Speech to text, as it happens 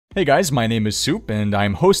Hey guys, my name is Soup, and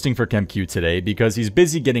I'm hosting for ChemQ today because he's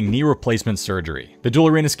busy getting knee replacement surgery. The dual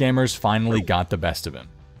arena scammers finally got the best of him.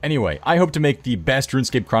 Anyway, I hope to make the best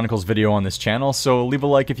Runescape Chronicles video on this channel, so leave a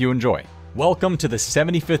like if you enjoy. Welcome to the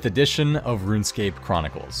 75th edition of Runescape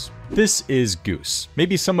Chronicles. This is Goose.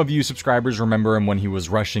 Maybe some of you subscribers remember him when he was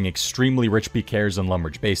rushing extremely rich PKers in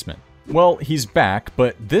Lumbridge Basement. Well, he's back,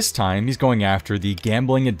 but this time he's going after the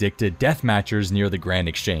gambling-addicted deathmatchers near the Grand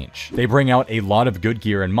Exchange. They bring out a lot of good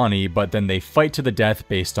gear and money, but then they fight to the death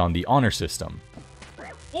based on the honor system.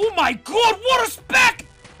 Oh my god, what a spec!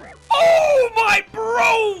 Oh my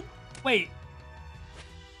bro! Wait.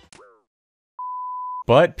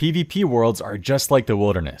 But PvP worlds are just like the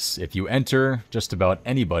wilderness. If you enter, just about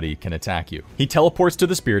anybody can attack you. He teleports to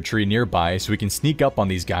the spirit tree nearby so he can sneak up on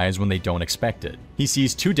these guys when they don't expect it. He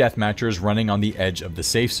sees two deathmatchers running on the edge of the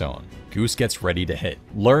safe zone. Goose gets ready to hit.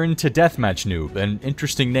 Learn to deathmatch noob, an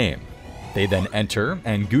interesting name. They then enter,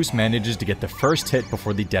 and Goose manages to get the first hit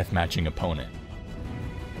before the deathmatching opponent.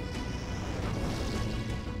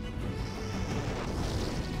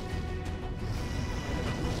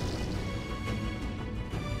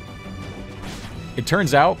 It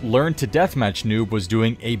turns out, Learn to Deathmatch Noob was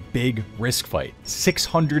doing a big risk fight.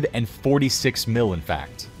 646 mil, in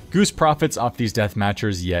fact. Goose profits off these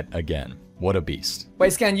deathmatchers yet again. What a beast.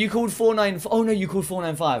 Wait, Scan, you called 495. Oh no, you called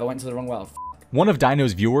 495. I went to the wrong well. One of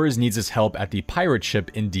Dino's viewers needs his help at the pirate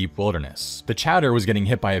ship in Deep Wilderness. The chatter was getting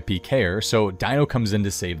hit by a PKer, so Dino comes in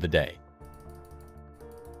to save the day.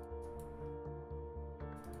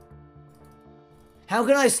 How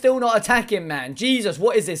can I still not attack him, man? Jesus,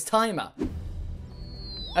 what is this timer?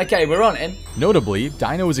 Okay, we're on him. Notably,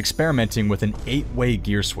 Dino is experimenting with an 8-way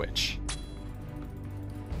gear switch.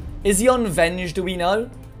 Is he on Venge, do we know?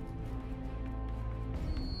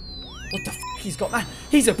 What the f***? He's got man.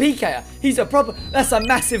 He's a PKer. He's a proper. That's a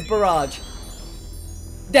massive barrage.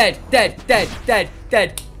 Dead, dead, dead, dead,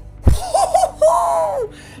 dead.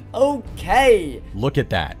 Okay. Look at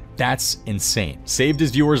that. That's insane. Saved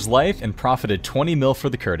his viewer's life and profited 20 mil for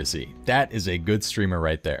the courtesy. That is a good streamer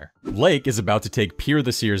right there. Lake is about to take Pier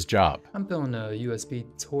the Seer's job. I'm building a USB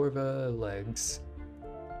Torva legs.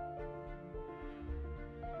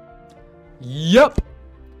 Yup!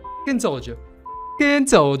 Can told you. Can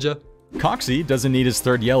told you. Coxie doesn't need his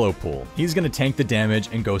third yellow pool. He's gonna tank the damage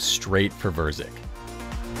and go straight for Verzik.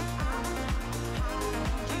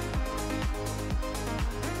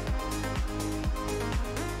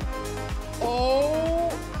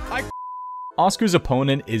 Oscar's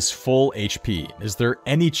opponent is full HP. Is there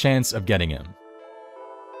any chance of getting him?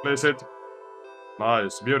 Place it.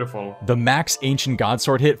 Nice, beautiful. The max Ancient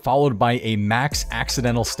Godsword hit followed by a max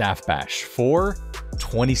Accidental Staff Bash for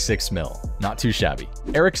 26 mil. Not too shabby.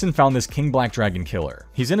 Erickson found this King Black Dragon killer.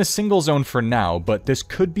 He's in a single zone for now, but this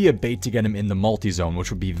could be a bait to get him in the multi-zone,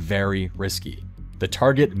 which would be very risky. The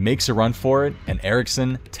target makes a run for it, and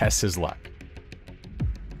Erickson tests his luck.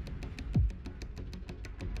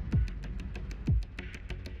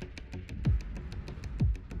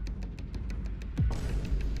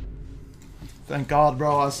 Thank God,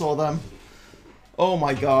 bro, I saw them. Oh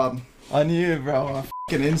my God. I knew, bro. I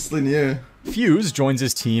fucking instantly knew. Fuse joins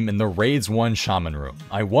his team in the Raids 1 Shaman room.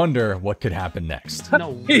 I wonder what could happen next.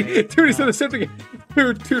 No way. Dude, it's the same thing.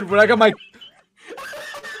 Dude, when I got my...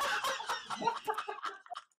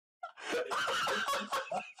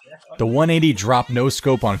 The 180 drop no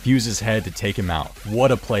scope on Fuse's head to take him out. What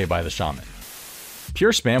a play by the Shaman.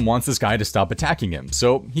 Pure Spam wants this guy to stop attacking him,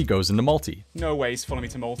 so he goes into multi. No way he's following me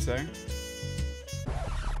to multi.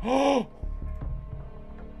 Oh!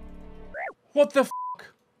 What the f***?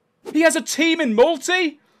 He has a team in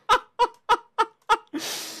multi?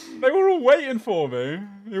 They were all waiting for me.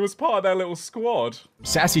 He was part of their little squad.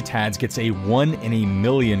 SassyTad gets a 1 in a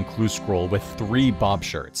million clue scroll with 3 Bob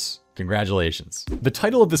shirts. Congratulations. The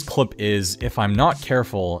title of this clip is, If I'm Not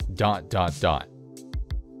Careful, ... Well,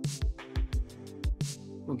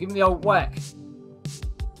 give me the old whack.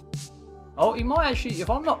 Oh, he might actually, if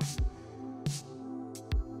I'm not...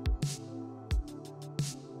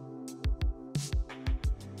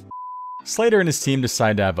 Slater and his team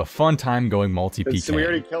decide to have a fun time going multi-PK. So we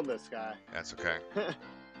already killed this guy. That's okay.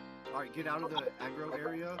 Alright, get out of the aggro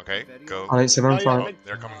area. Okay, go. Alright, 7 Oh,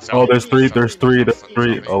 they're coming south. Oh, there's three. There's three.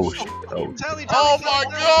 Oh shit. Oh. Oh my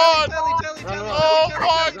god! Oh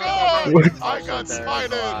my god! I got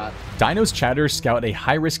spited! Dino's chatters scout a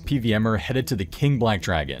high-risk PVMer headed to the King Black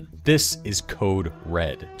Dragon. This is Code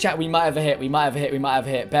Red. Chat, we might have a hit. We might have a hit. We might have a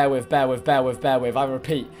hit. Bear with, bear with, bear with, bear with. I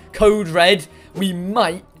repeat. Code Red. We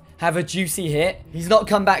might have a juicy hit. He's not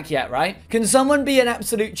come back yet, right? Can someone be an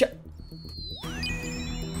absolute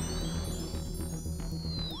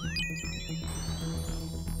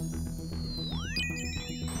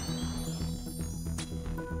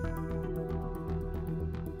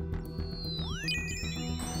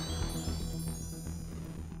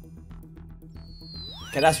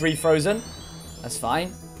Okay, that's refrozen. That's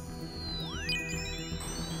fine.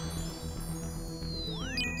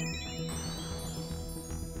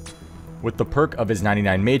 With the perk of his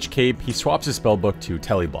 99 Mage Cape, he swaps his spellbook to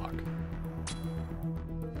Teleblock.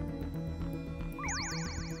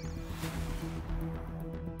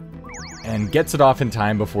 And gets it off in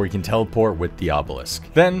time before he can teleport with the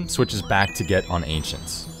Obelisk. Then switches back to get on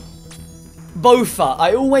Ancients. Bofa,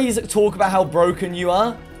 I always talk about how broken you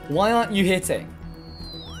are. Why aren't you hitting?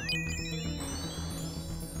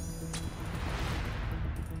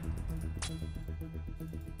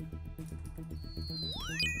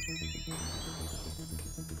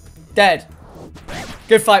 Dead.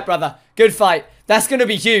 Good fight, brother. Good fight. That's gonna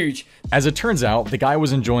be huge. As it turns out, the guy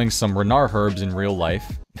was enjoying some Renar herbs in real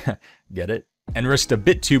life. Get it? And risked a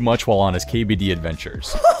bit too much while on his KBD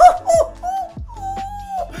adventures.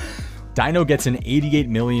 Dino gets an 88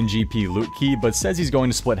 million GP loot key, but says he's going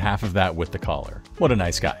to split half of that with the caller. What a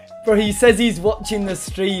nice guy. Bro, he says he's watching the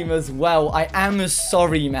stream as well. I am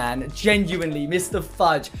sorry, man. Genuinely, Mr.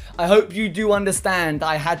 Fudge. I hope you do understand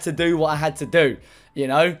I had to do what I had to do, you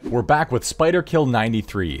know? We're back with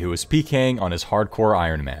SpiderKill93, who is PKing on his hardcore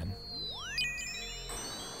Iron Man.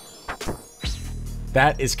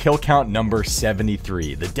 That is kill count number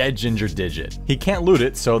 73, the dead ginger digit. He can't loot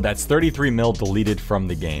it, so that's 33 mil deleted from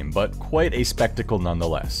the game, but quite a spectacle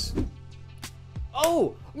nonetheless.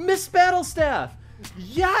 Oh, Miss Battlestaff!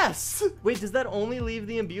 Yes! Wait, does that only leave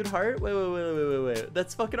the imbued heart? Wait.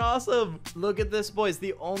 That's fucking awesome. Look at this, boys.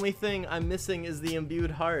 The only thing I'm missing is the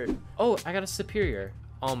imbued heart. Oh, I got a superior.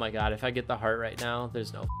 Oh my god, if I get the heart right now,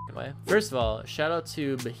 there's no way. First of all, shout out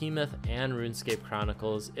to Behemoth and RuneScape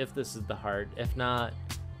Chronicles if this is the heart. If not,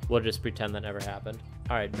 we'll just pretend that never happened.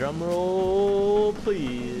 Alright, drum roll,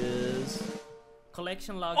 please.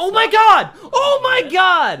 Collection log. Oh my god! Oh my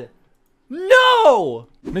god! No!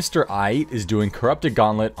 Mr. Ait is doing Corrupted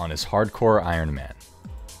Gauntlet on his hardcore Iron Man.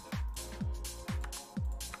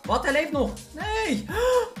 Wat? Hij leeft nog. Nee!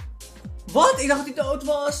 Wat? Ik dacht dat hij dood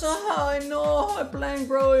was. Ah, no, blank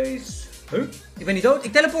boys. Huh? Ik ben niet dood.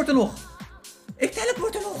 Ik teleporte nog. Ik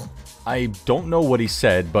teleporte nog. I don't know what he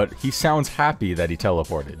said, but he sounds happy that he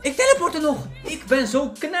teleported. Ik teleporte nog. Ik ben zo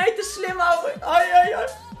knijterslim, ouwe. Ai.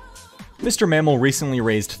 Mr. Mammal recently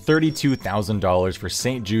raised $32,000 for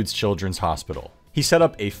St. Jude's Children's Hospital. He set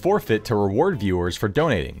up a forfeit to reward viewers for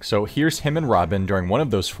donating, so here's him and Robin during one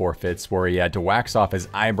of those forfeits where he had to wax off his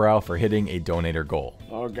eyebrow for hitting a donator goal.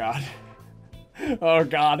 Oh god. Oh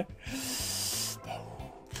god.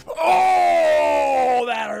 Oh,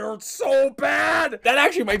 that hurts so bad. That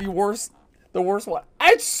actually might be worse. The worst one.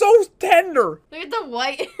 It's so tender. Look at the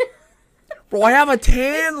white. Bro, I have a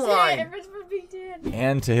tan line.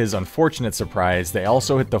 And to his unfortunate surprise, they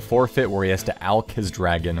also hit the forfeit where he has to alch his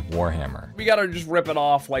dragon Warhammer. We gotta just rip it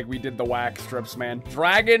off like we did the wax strips, man.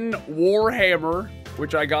 Dragon Warhammer,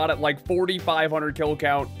 which I got at like 4,500 kill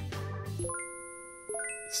count.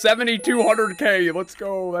 7,200k, let's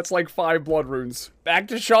go. That's like 5 blood runes. Back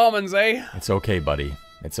to shamans, eh? It's okay, buddy.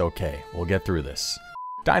 It's okay. We'll get through this.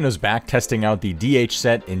 Dino's back testing out the DH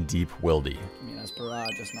set in Deep Wildy. I mean, that's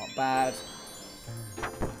barrage, just not bad.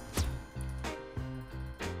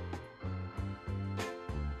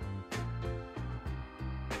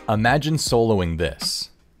 Imagine soloing this.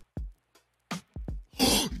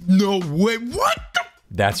 No way, what the?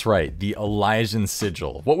 That's right, the Elysian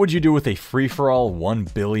Sigil. What would you do with a free-for-all 1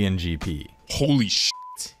 billion GP? Holy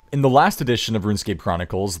shit. In the last edition of RuneScape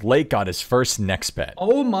Chronicles, Lake got his first next pet.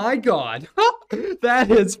 Oh my god.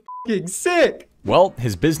 That is f***ing sick. Well,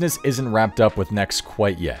 his business isn't wrapped up with next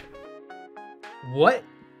quite yet. What?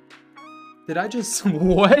 Did I just...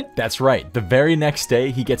 what? That's right. The very next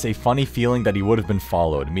day, he gets a funny feeling that he would have been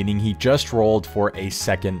followed, meaning he just rolled for a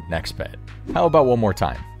second next pet. How about one more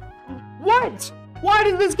time? What? Why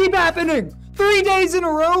did this keep happening? 3 days in a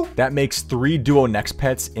row? That makes 3 duo next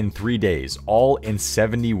pets in 3 days, all in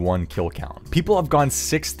 71 kill count. People have gone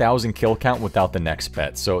 6,000 kill count without the next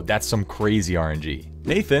pet, so that's some crazy RNG.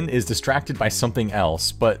 Nathan is distracted by something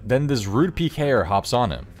else, but then this rude PKer hops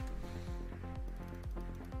on him.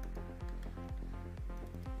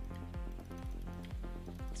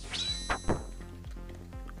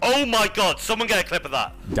 Oh my god, someone get a clip of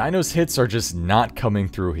that. Dino's hits are just not coming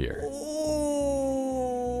through here.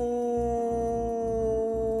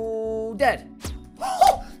 Oh, dead.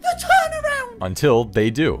 Oh, the turnaround! Until they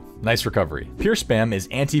do. Nice recovery. Pure Spam is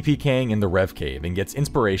anti-PKing in the Rev Cave and gets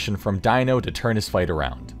inspiration from Dino to turn his fight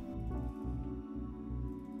around.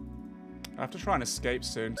 I have to try and escape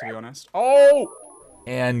soon, to be honest. Oh!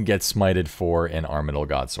 And gets smited for an Armadil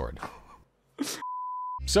Godsword.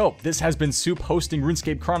 So, this has been Soup hosting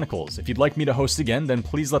RuneScape Chronicles. If you'd like me to host again, then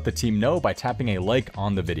please let the team know by tapping a like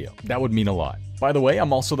on the video. That would mean a lot. By the way,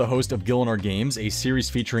 I'm also the host of Gillinor Games, a series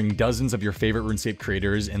featuring dozens of your favorite RuneScape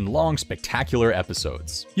creators in long, spectacular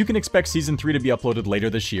episodes. You can expect Season 3 to be uploaded later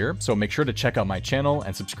this year, so make sure to check out my channel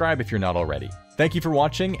and subscribe if you're not already. Thank you for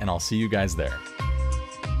watching, and I'll see you guys there.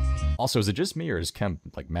 Also, is it just me, or is Kemp,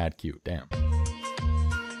 like, mad cute? Damn.